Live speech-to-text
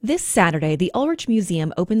This Saturday, the Ulrich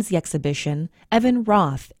Museum opens the exhibition, Evan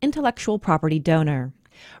Roth, Intellectual Property Donor.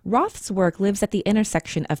 Roth's work lives at the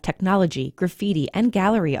intersection of technology, graffiti, and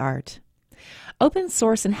gallery art. Open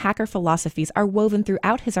source and hacker philosophies are woven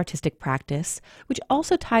throughout his artistic practice, which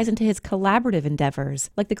also ties into his collaborative endeavors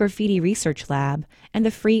like the Graffiti Research Lab and the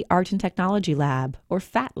Free Art and Technology Lab, or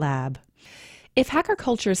FAT Lab. If hacker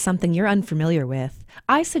culture is something you're unfamiliar with,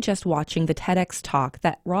 I suggest watching the TEDx talk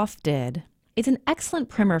that Roth did. It's an excellent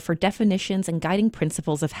primer for definitions and guiding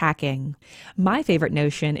principles of hacking. My favorite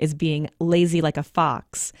notion is being lazy like a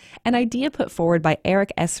fox, an idea put forward by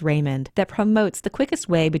Eric S. Raymond that promotes the quickest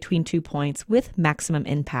way between 2 points with maximum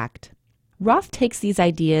impact. Roth takes these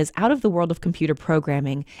ideas out of the world of computer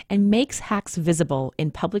programming and makes hacks visible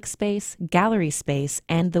in public space, gallery space,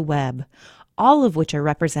 and the web, all of which are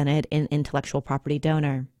represented in Intellectual Property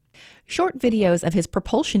Donor. Short videos of his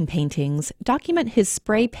propulsion paintings document his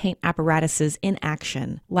spray paint apparatuses in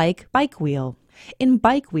action, like Bike Wheel. In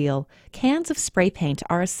Bike Wheel, cans of spray paint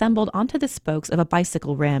are assembled onto the spokes of a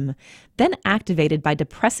bicycle rim, then activated by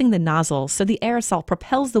depressing the nozzle so the aerosol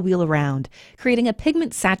propels the wheel around, creating a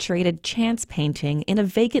pigment-saturated chance painting in a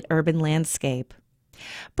vacant urban landscape.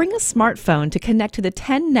 Bring a smartphone to connect to the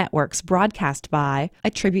 10 networks broadcast by A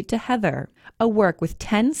Tribute to Heather, a work with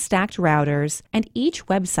 10 stacked routers and each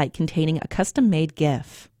website containing a custom-made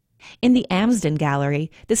GIF. In the Amsden Gallery,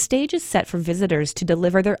 the stage is set for visitors to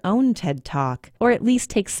deliver their own TED Talk, or at least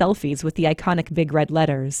take selfies with the iconic big red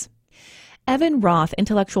letters. Evan Roth,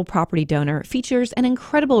 Intellectual Property Donor, features an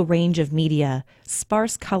incredible range of media,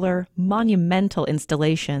 sparse color, monumental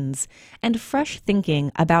installations, and fresh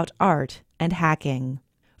thinking about art and hacking.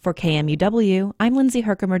 For KMUW, I'm Lindsay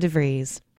Herkimer DeVries.